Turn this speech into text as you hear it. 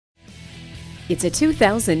It's a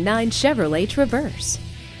 2009 Chevrolet Traverse.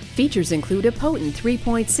 Features include a potent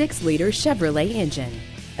 3.6-liter Chevrolet engine,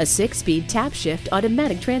 a 6-speed tap-shift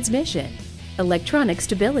automatic transmission, electronic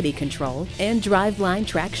stability control, and driveline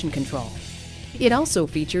traction control. It also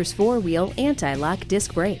features 4-wheel anti-lock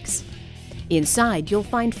disc brakes. Inside, you'll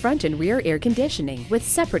find front and rear air conditioning with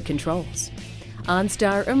separate controls,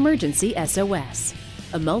 OnStar emergency SOS,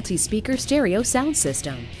 a multi-speaker stereo sound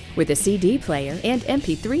system with a CD player and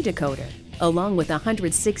MP3 decoder, along with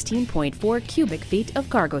 116.4 cubic feet of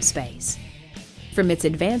cargo space. From its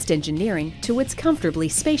advanced engineering to its comfortably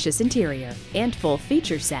spacious interior and full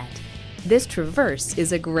feature set, this Traverse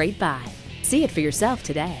is a great buy. See it for yourself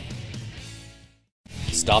today.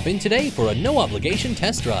 Stop in today for a no-obligation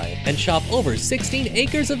test drive and shop over 16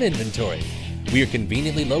 acres of inventory. We are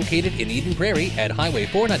conveniently located in Eden Prairie at Highway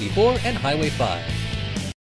 494 and Highway 5.